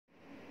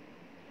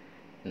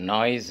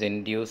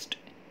Noise-induced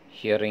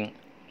hearing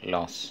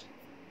loss.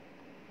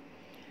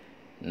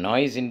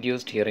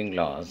 Noise-induced hearing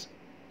loss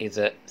is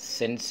a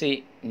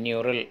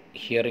sensorineural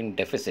hearing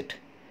deficit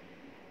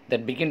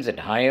that begins at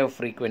higher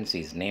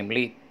frequencies,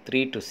 namely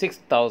 3 to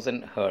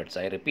 6,000 Hz.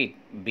 I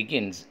repeat,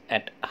 begins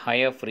at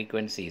higher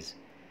frequencies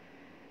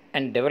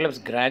and develops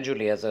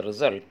gradually as a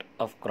result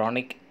of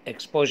chronic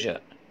exposure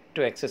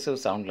to excessive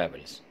sound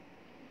levels.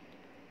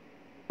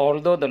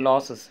 Although the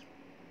loss is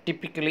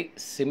typically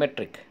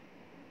symmetric,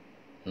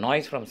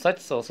 noise from such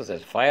sources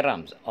as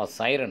firearms or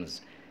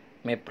sirens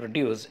may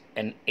produce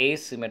an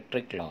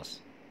asymmetric loss.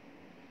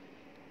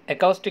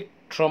 Acoustic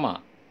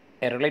trauma,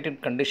 a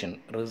related condition,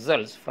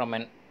 results from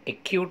an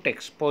acute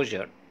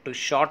exposure to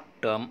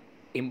short-term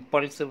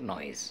impulsive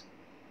noise.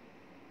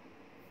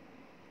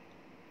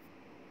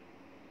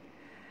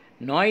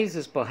 Noise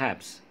is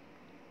perhaps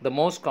the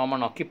most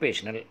common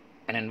occupational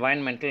and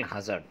environmental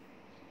hazard.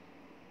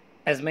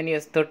 As many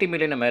as 30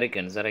 million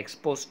Americans are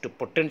exposed to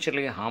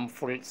potentially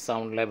harmful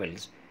sound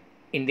levels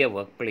in their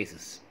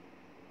workplaces.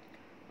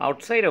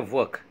 Outside of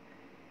work,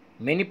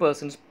 many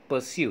persons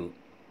pursue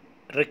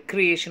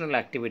recreational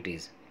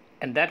activities,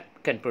 and that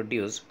can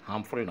produce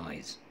harmful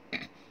noise.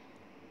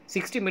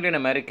 60 million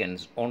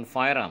Americans own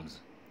firearms,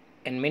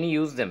 and many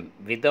use them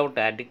without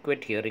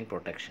adequate hearing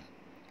protection.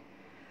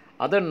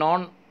 Other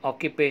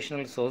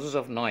non-occupational sources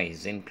of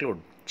noise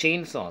include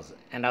chainsaws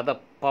and other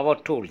power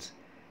tools,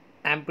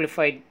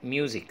 amplified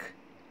music,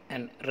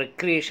 and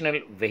recreational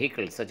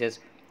vehicles such as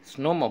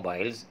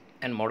snowmobiles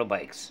and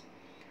motorbikes.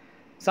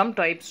 Some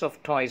types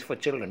of toys for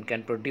children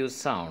can produce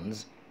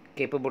sounds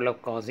capable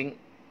of causing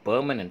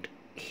permanent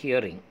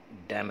hearing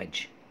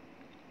damage.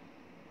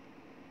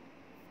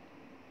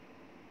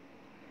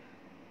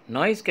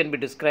 Noise can be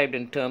described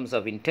in terms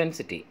of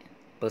intensity,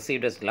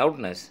 perceived as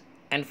loudness,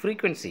 and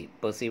frequency,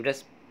 perceived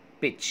as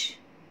pitch.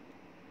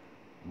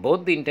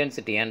 Both the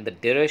intensity and the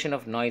duration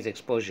of noise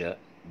exposure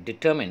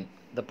determine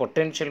the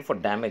potential for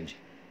damage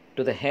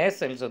to the hair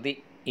cells of the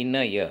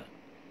inner ear.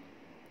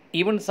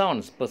 Even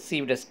sounds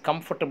perceived as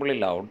comfortably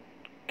loud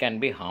can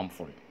be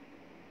harmful.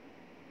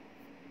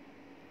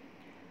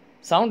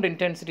 Sound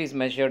intensity is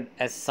measured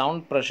as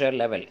sound pressure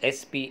level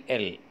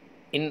 (SPL)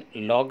 in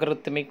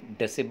logarithmic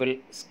decibel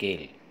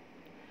scale.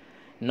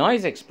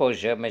 Noise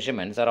exposure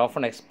measurements are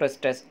often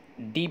expressed as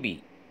dB,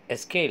 a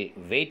scale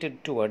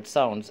weighted towards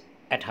sounds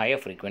at higher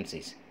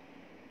frequencies,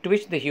 to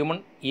which the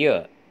human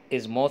ear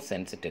is more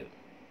sensitive.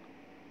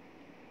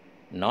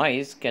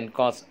 Noise can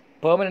cause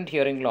permanent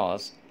hearing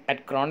loss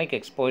at chronic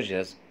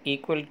exposures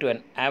equal to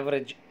an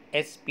average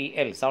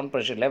SPL sound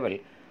pressure level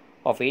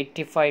of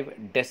 85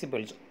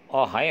 decibels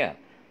or higher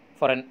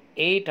for an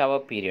 8-hour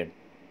period.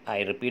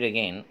 I repeat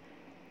again,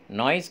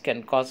 noise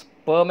can cause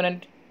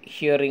permanent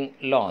hearing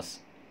loss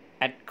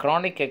at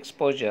chronic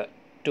exposure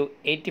to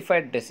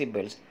 85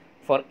 decibels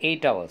for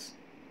 8 hours.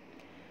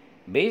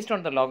 Based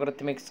on the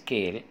logarithmic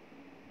scale,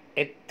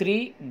 a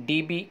 3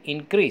 dB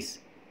increase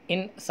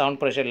in sound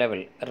pressure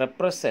level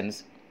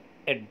represents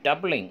a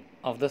doubling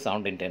of the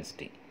sound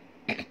intensity.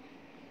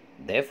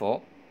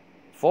 Therefore,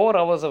 4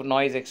 hours of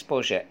noise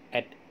exposure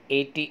at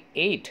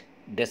 88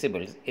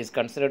 decibels is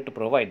considered to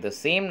provide the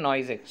same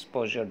noise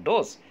exposure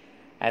dose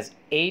as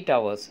 8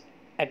 hours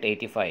at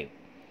 85,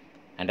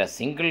 and a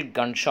single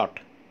gunshot,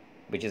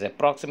 which is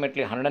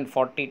approximately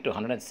 140 to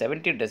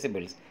 170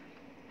 decibels,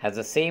 has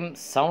the same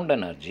sound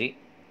energy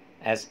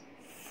as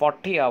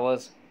 40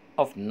 hours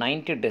of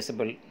 90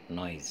 decibel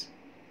noise.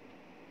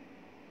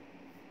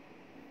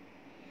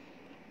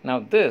 Now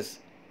this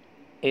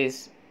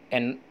is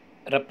a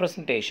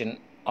representation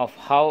of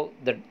how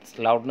the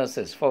loudness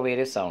is for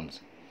various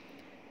sounds.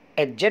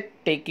 A jet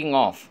taking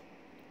off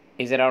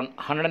is around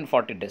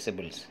 140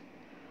 decibels.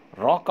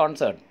 Rock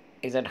concert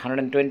is at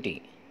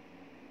 120.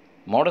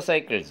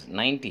 Motorcycles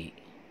 90.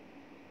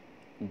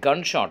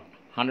 Gunshot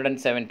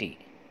 170.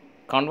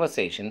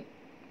 Conversation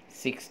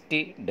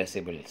 60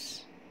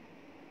 decibels.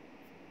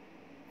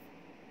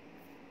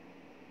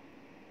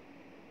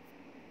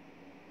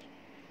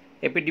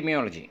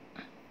 Epidemiology.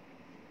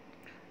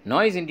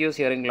 Noise-induced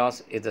hearing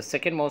loss is the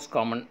second most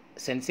common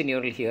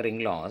sensorineural hearing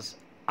loss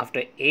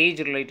after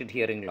age-related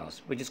hearing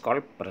loss, which is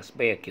called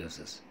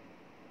presbyacusis.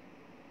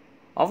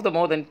 Of the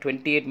more than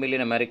 28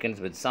 million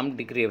Americans with some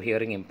degree of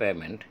hearing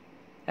impairment,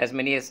 as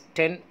many as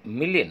 10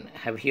 million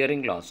have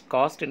hearing loss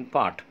caused in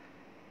part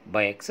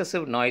by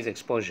excessive noise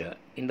exposure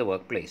in the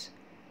workplace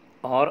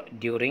or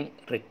during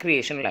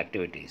recreational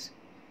activities.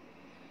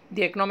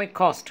 The economic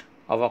cost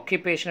of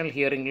occupational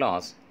hearing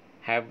loss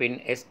have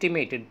been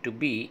estimated to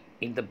be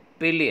in the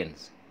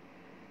billions.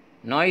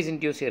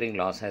 Noise-induced hearing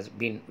loss has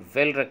been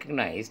well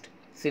recognized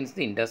since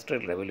the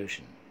Industrial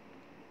Revolution.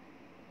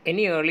 An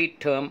early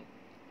term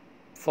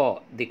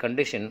for the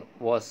condition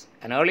was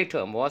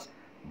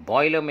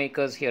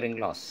Boilermaker's hearing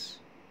loss,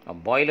 or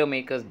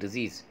Boilermaker's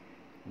disease,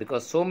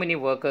 because so many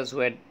workers who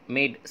had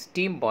made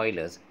steam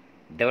boilers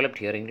developed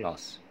hearing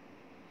loss.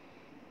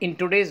 In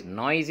today's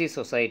noisy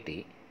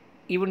society,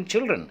 even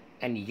children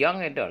and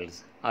young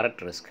adults are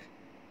at risk.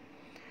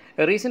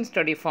 A recent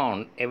study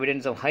found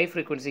evidence of high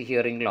frequency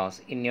hearing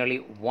loss in nearly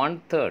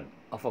one-third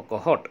of a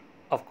cohort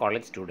of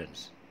college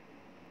students.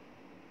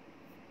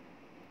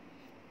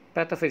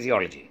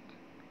 Pathophysiology.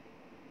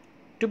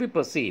 To be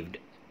perceived,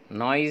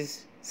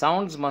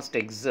 sounds must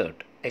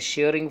exert a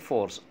shearing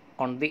force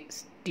on the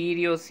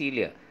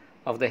stereocilia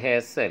of the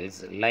hair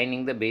cells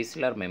lining the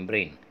basilar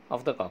membrane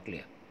of the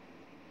cochlea.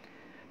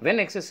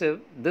 When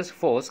excessive, this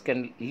force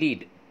can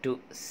lead to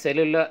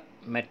cellular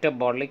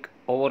metabolic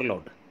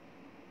overload,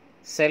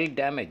 cell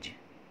damage,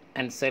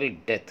 and cell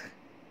death.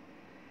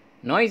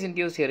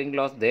 Noise-induced hearing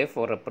loss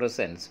therefore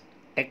represents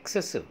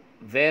excessive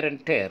wear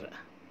and tear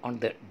on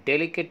the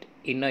delicate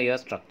inner ear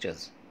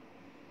structures.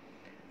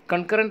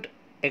 Concurrent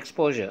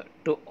exposure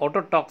to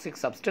ototoxic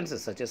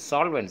substances such as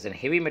solvents and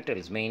heavy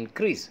metals may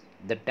increase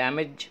the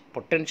damage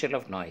potential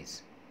of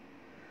noise.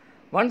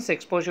 Once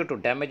exposure to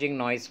damaging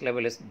noise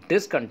level is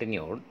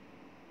discontinued,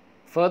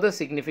 further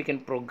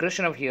significant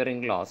progression of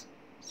hearing loss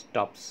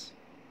stops.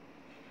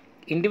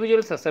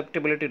 Individual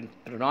susceptibility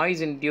to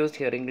noise-induced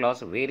hearing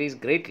loss varies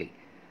greatly,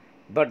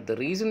 but the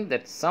reason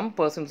that some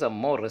persons are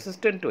more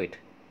resistant to it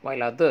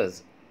while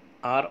others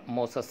are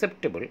more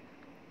susceptible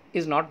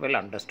is not well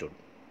understood.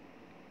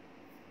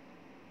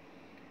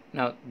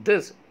 Now,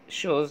 this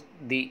shows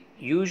the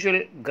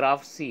usual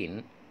graph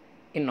seen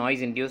in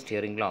noise-induced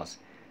hearing loss,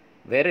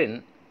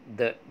 wherein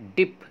the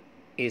dip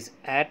is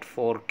at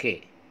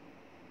 4K.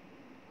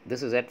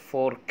 This is at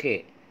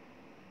 4K.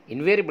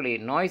 Invariably,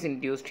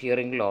 noise-induced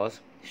hearing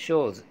loss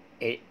shows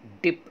a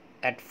dip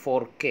at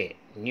 4K,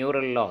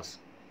 neural loss.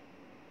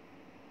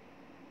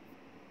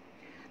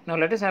 Now,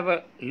 let us have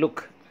a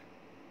look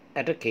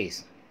at a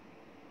case.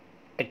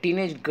 A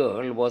teenage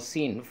girl was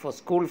seen for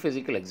school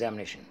physical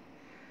examination.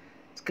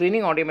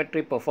 Screening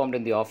audiometry performed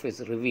in the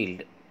office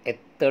revealed a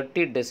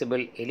 30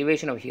 decibel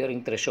elevation of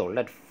hearing threshold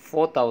at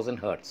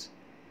 4000 Hz.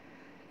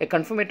 A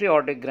confirmatory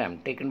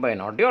audiogram taken by an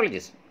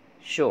audiologist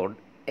showed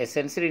a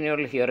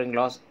sensorineural hearing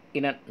loss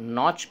in a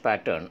notch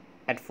pattern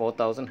at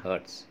 4000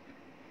 Hz.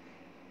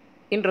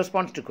 In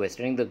response to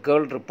questioning, the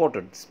girl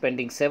reported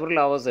spending several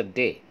hours a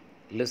day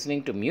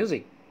listening to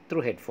music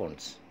through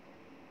headphones.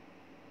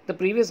 The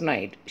previous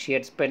night, she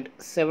had spent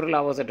several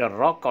hours at a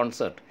rock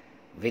concert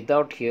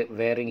without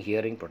wearing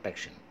hearing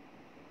protection.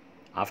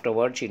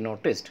 Afterward, she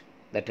noticed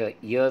that her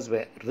ears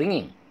were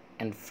ringing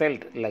and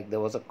felt like there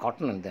was a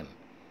cotton in them.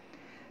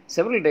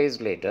 Several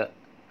days later,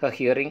 her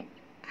hearing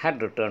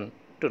had returned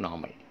to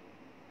normal.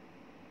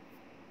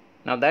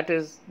 Now, that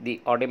is the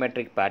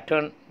audiometric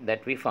pattern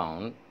that we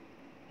found,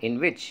 in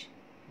which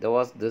there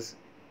was this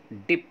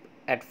dip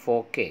at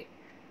 4K.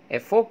 A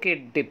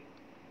 4K dip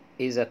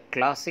is a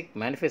classic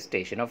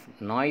manifestation of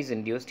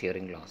noise-induced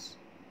hearing loss.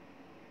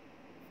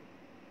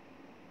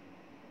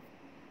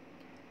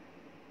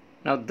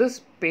 Now,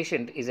 this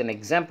patient is an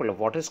example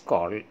of what is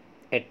called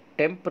a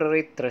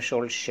temporary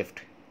threshold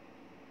shift.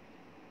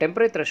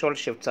 Temporary threshold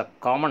shifts are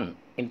common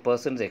in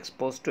persons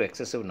exposed to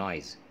excessive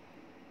noise,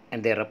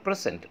 and they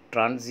represent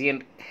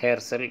transient hair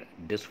cell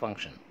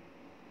dysfunction.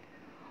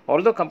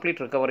 Although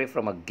complete recovery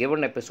from a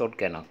given episode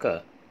can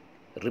occur,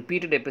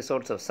 repeated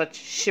episodes of such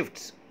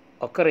shifts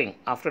occurring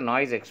after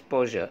noise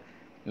exposure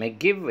may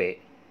give way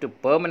to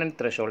permanent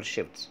threshold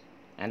shifts,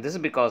 and this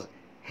is because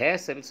hair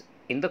cells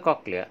in the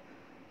cochlea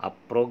are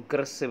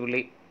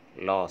progressively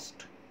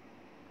lost.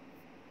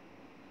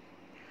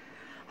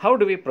 How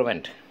do we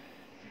prevent?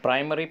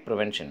 Primary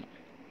prevention.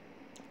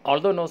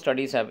 Although no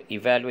studies have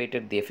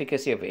evaluated the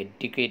efficacy of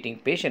educating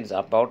patients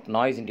about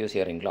noise-induced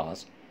hearing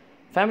loss,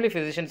 family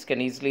physicians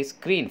can easily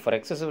screen for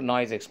excessive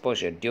noise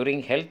exposure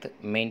during health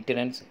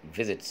maintenance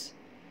visits.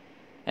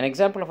 An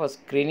example of a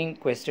screening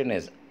question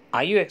is,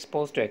 are you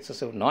exposed to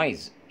excessive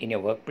noise in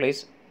your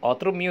workplace or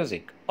through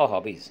music or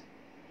hobbies?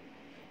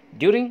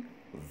 During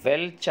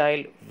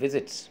well-child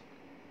visits,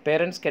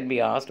 parents can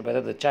be asked whether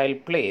the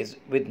child plays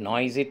with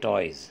noisy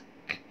toys.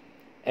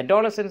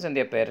 Adolescents and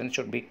their parents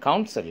should be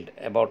counseled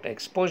about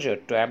exposure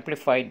to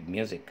amplified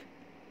music.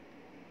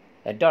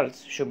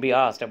 Adults should be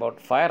asked about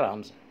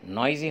firearms,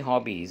 noisy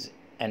hobbies,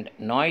 and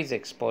noise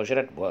exposure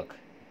at work.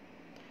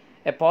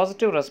 A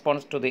positive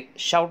response to the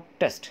shout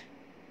test,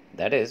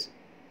 that is,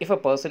 if a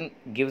person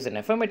gives an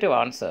affirmative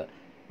answer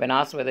when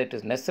asked whether it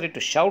is necessary to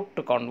shout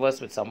to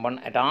converse with someone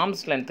at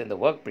arm's length in the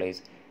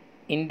workplace,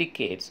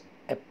 indicates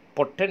a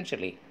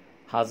potentially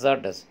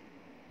hazardous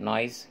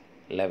noise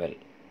level.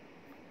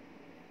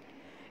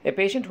 A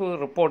patient who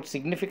reports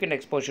significant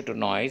exposure to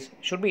noise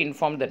should be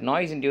informed that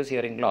noise-induced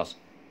hearing loss,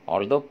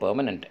 although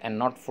permanent and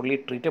not fully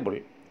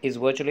treatable, is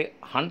virtually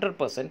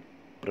 100%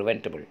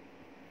 preventable.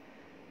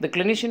 The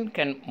clinician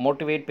can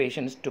motivate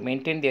patients to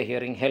maintain their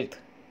hearing health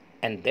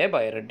and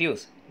thereby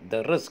reduce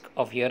the risk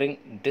of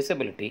hearing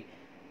disability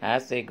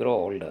as they grow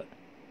older.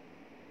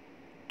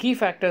 Key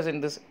factors in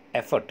this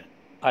effort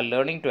are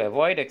learning to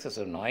avoid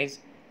excessive noise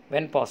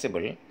when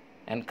possible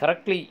and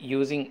correctly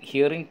using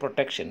hearing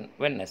protection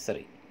when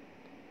necessary.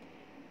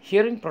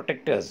 Hearing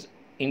protectors,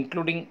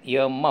 including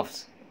ear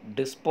muffs,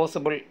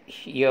 disposable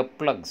ear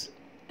plugs,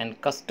 and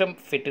custom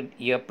fitted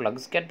ear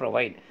plugs, can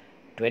provide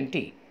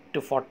 20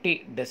 to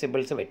 40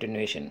 decibels of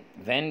attenuation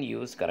when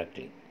used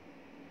correctly.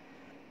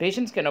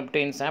 Patients can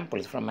obtain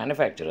samples from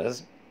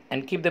manufacturers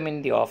and keep them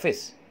in the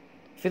office.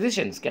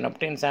 Physicians can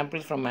obtain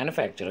samples from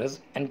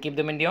manufacturers and keep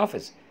them in the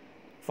office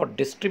for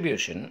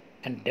distribution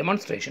and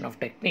demonstration of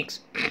techniques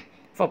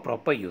for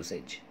proper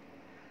usage.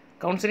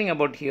 Counseling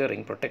about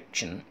hearing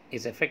protection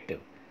is effective,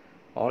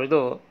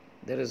 although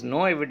there is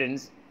no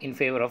evidence in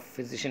favor of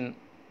physician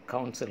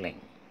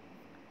counseling.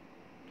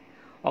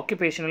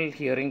 Occupational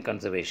hearing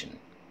conservation.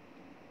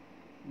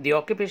 The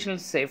Occupational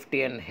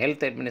Safety and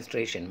Health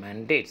Administration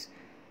mandates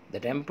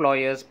that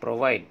employers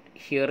provide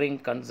hearing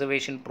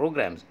conservation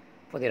programs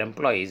for their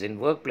employees in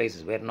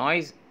workplaces where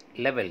noise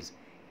levels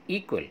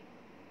equal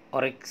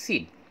or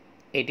exceed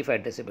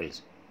 85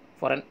 decibels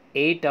for an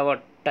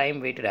 8-hour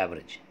time-weighted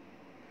average.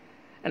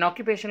 An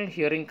occupational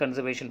hearing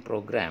conservation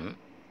program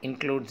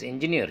includes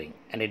engineering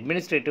and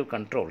administrative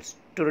controls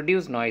to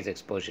reduce noise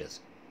exposures,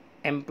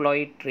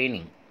 employee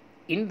training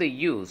in the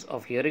use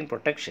of hearing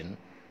protection,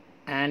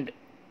 and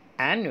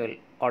annual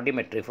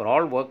audiometry for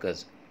all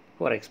workers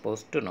who are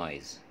exposed to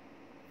noise.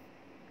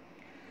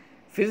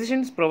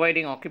 Physicians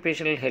providing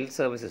occupational health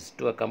services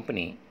to a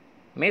company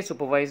may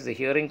supervise the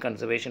hearing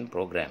conservation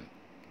program,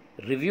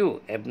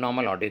 review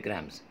abnormal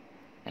audiograms,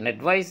 and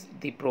advise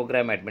the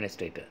program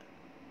administrator.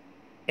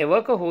 A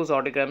worker whose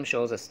audiogram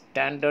shows a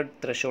standard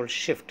threshold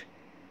shift,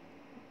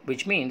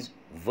 which means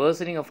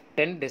worsening of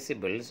 10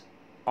 decibels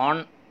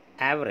on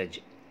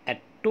average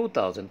at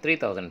 2000,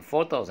 3000,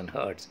 4000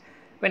 Hz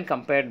when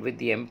compared with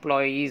the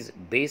employee's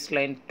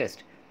baseline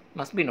test,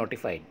 must be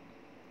notified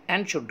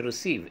and should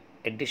receive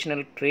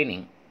additional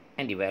training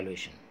and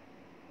evaluation.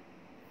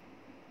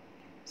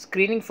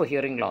 Screening for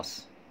hearing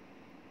loss.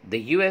 The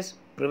US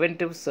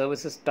Preventive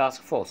Services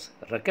Task Force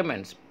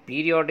recommends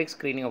periodic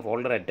screening of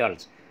older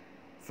adults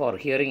for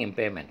hearing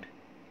impairment.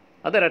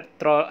 Other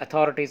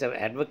authorities have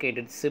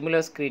advocated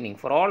similar screening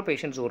for all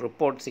patients who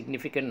report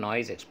significant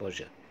noise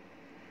exposure.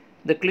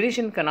 The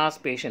clinician can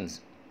ask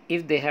patients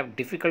if they have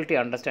difficulty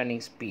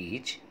understanding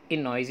speech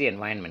in noisy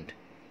environment,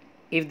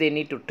 if they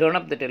need to turn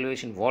up the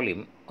television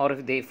volume, or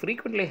if they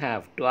frequently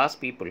have to ask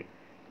people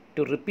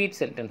to repeat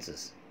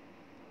sentences.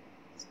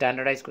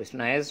 Standardized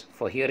questionnaires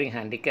for hearing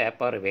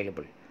handicap are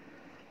available.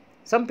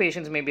 Some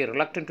patients may be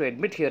reluctant to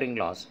admit hearing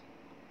loss,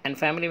 and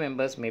family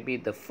members may be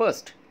the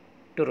first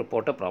to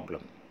report a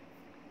problem.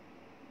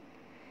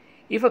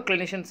 If a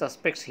clinician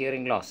suspects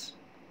hearing loss,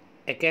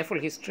 a careful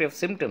history of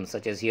symptoms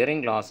such as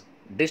hearing loss,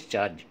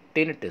 discharge,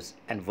 tinnitus,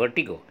 and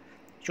vertigo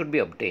should be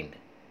obtained.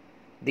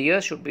 The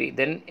ears should be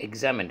then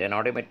examined and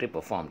audiometry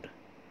performed.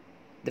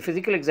 The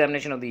physical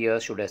examination of the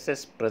ears should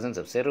assess presence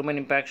of cerumen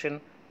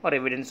impaction or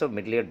evidence of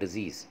middle ear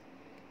disease.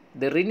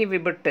 The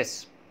Rini-Weber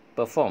tests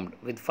performed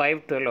with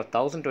 512 or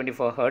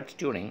 1024 Hz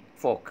tuning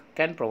fork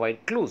can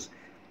provide clues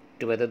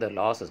to whether the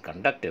loss is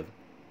conductive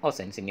or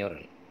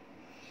sensorineural.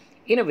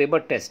 In a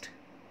Weber test,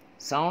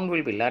 sound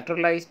will be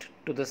lateralized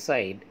to the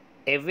side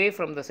away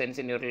from the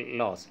sensorineural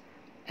loss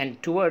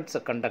and towards a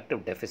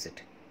conductive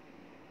deficit.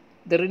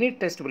 The Rini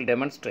test will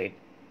demonstrate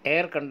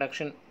air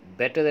conduction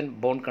better than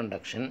bone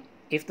conduction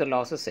if the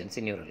loss is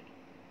sensorineural.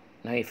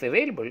 Now, if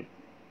available,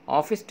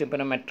 office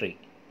tympanometry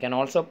can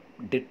also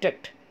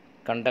detect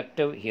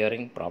conductive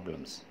hearing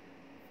problems.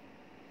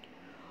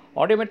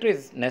 Audiometry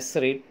is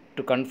necessary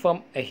to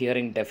confirm a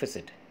hearing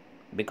deficit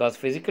because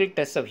physical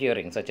tests of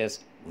hearing such as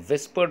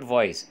whispered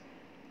voice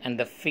and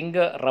the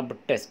finger rub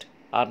test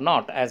are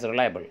not as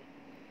reliable.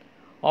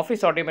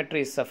 Office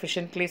audiometry is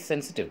sufficiently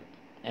sensitive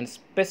and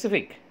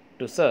specific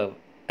to serve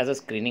as a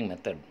screening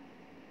method.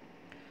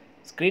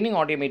 Screening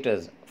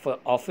audiometers for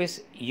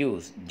office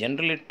use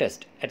generally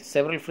test at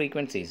several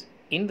frequencies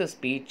in the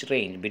speech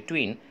range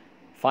between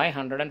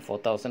 500 and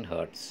 4000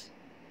 Hz.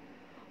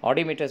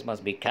 Audiometers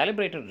must be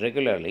calibrated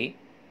regularly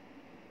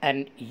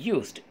and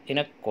used in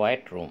a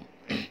quiet room.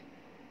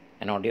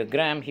 An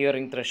audiogram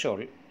hearing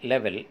threshold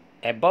level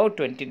above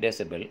 20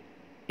 decibel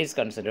is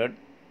considered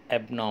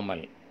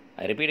abnormal.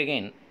 I repeat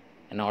again,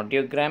 an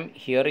audiogram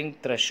hearing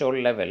threshold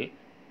level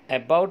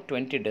above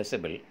 20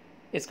 decibel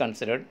is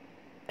considered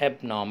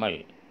abnormal.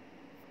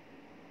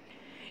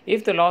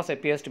 If the loss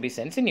appears to be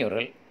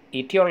sensorineural,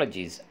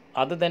 etiologies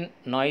other than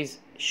noise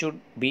should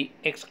be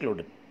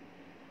excluded.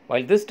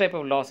 While this type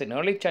of loss in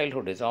early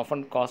childhood is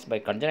often caused by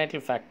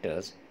congenital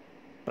factors,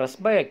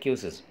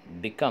 presbyacusis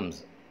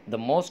becomes the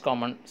most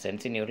common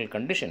sensorineural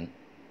condition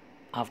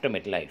after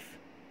midlife.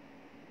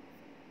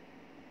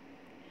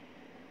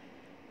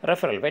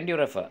 Referral. When do you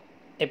refer?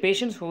 A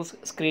patient whose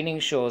screening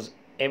shows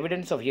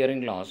evidence of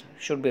hearing loss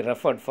should be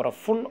referred for a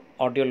full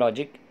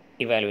audiologic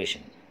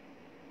evaluation.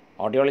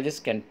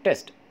 Audiologists can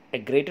test a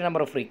greater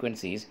number of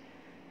frequencies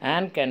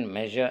and can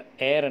measure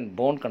air and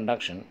bone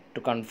conduction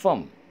to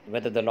confirm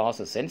whether the loss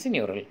is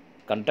sensorineural,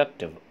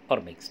 conductive, or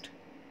mixed.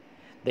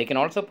 They can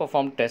also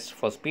perform tests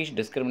for speech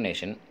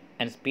discrimination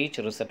and speech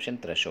reception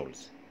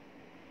thresholds.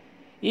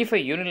 If a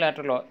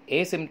unilateral or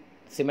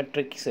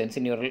asymmetric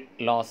sensorineural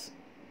loss,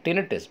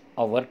 tinnitus,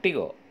 or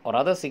vertigo, or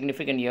other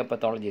significant ear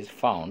pathology is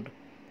found,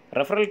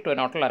 referral to an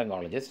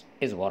otolaryngologist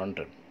is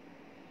warranted.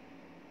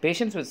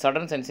 Patients with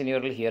sudden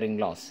sensorineural hearing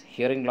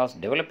loss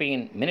developing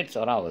in minutes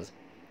or hours,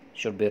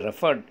 should be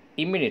referred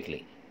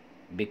immediately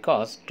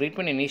because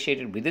treatment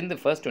initiated within the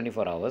first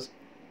 24 hours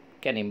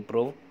can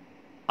improve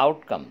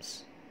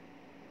outcomes.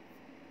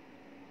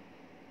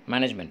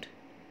 Management.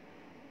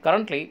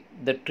 Currently,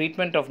 the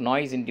treatment of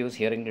noise induced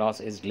hearing loss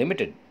is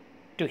limited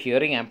to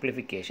hearing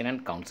amplification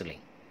and counseling.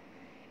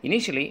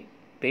 Initially,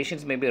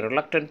 patients may be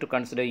reluctant to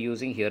consider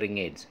using hearing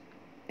aids,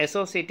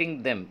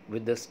 associating them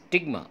with the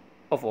stigma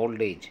of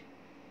old age.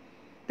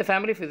 The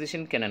family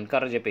physician can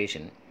encourage a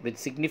patient with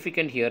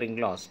significant hearing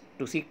loss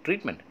to seek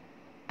treatment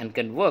and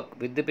can work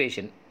with the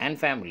patient and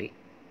family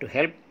to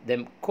help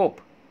them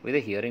cope with a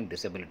hearing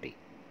disability.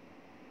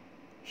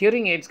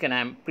 Hearing aids can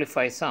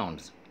amplify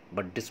sounds,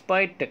 but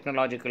despite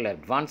technological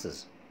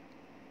advances,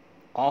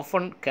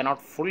 often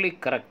cannot fully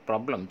correct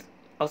problems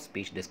of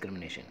speech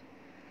discrimination.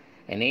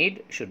 An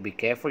aid should be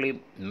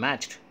carefully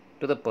matched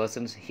to the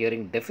person's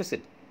hearing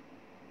deficit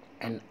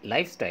and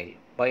lifestyle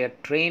by a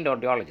trained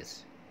audiologist.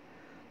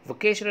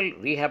 Vocational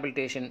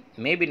rehabilitation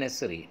may be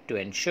necessary to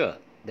ensure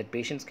that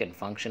patients can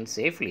function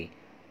safely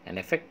and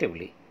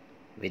effectively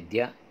with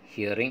their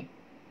hearing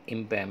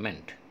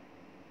impairment.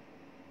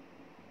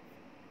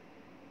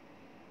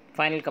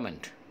 Final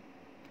comment.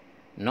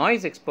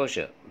 Noise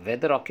exposure,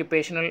 whether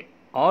occupational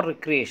or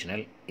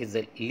recreational, is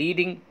the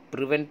leading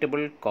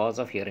preventable cause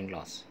of hearing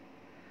loss.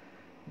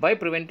 By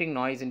preventing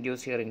noise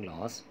induced hearing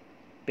loss,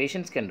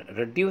 patients can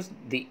reduce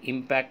the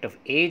impact of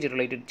age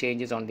related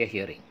changes on their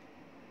hearing.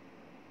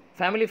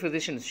 Family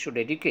physicians should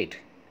educate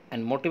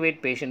and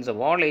motivate patients of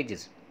all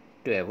ages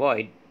to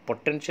avoid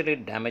potentially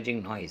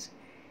damaging noise,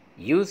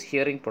 use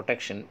hearing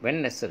protection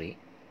when necessary,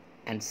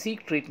 and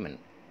seek treatment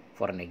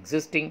for an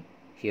existing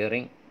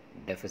hearing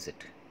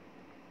deficit.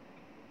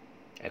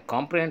 A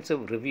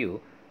comprehensive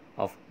review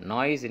of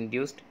noise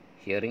induced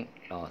hearing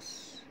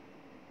loss.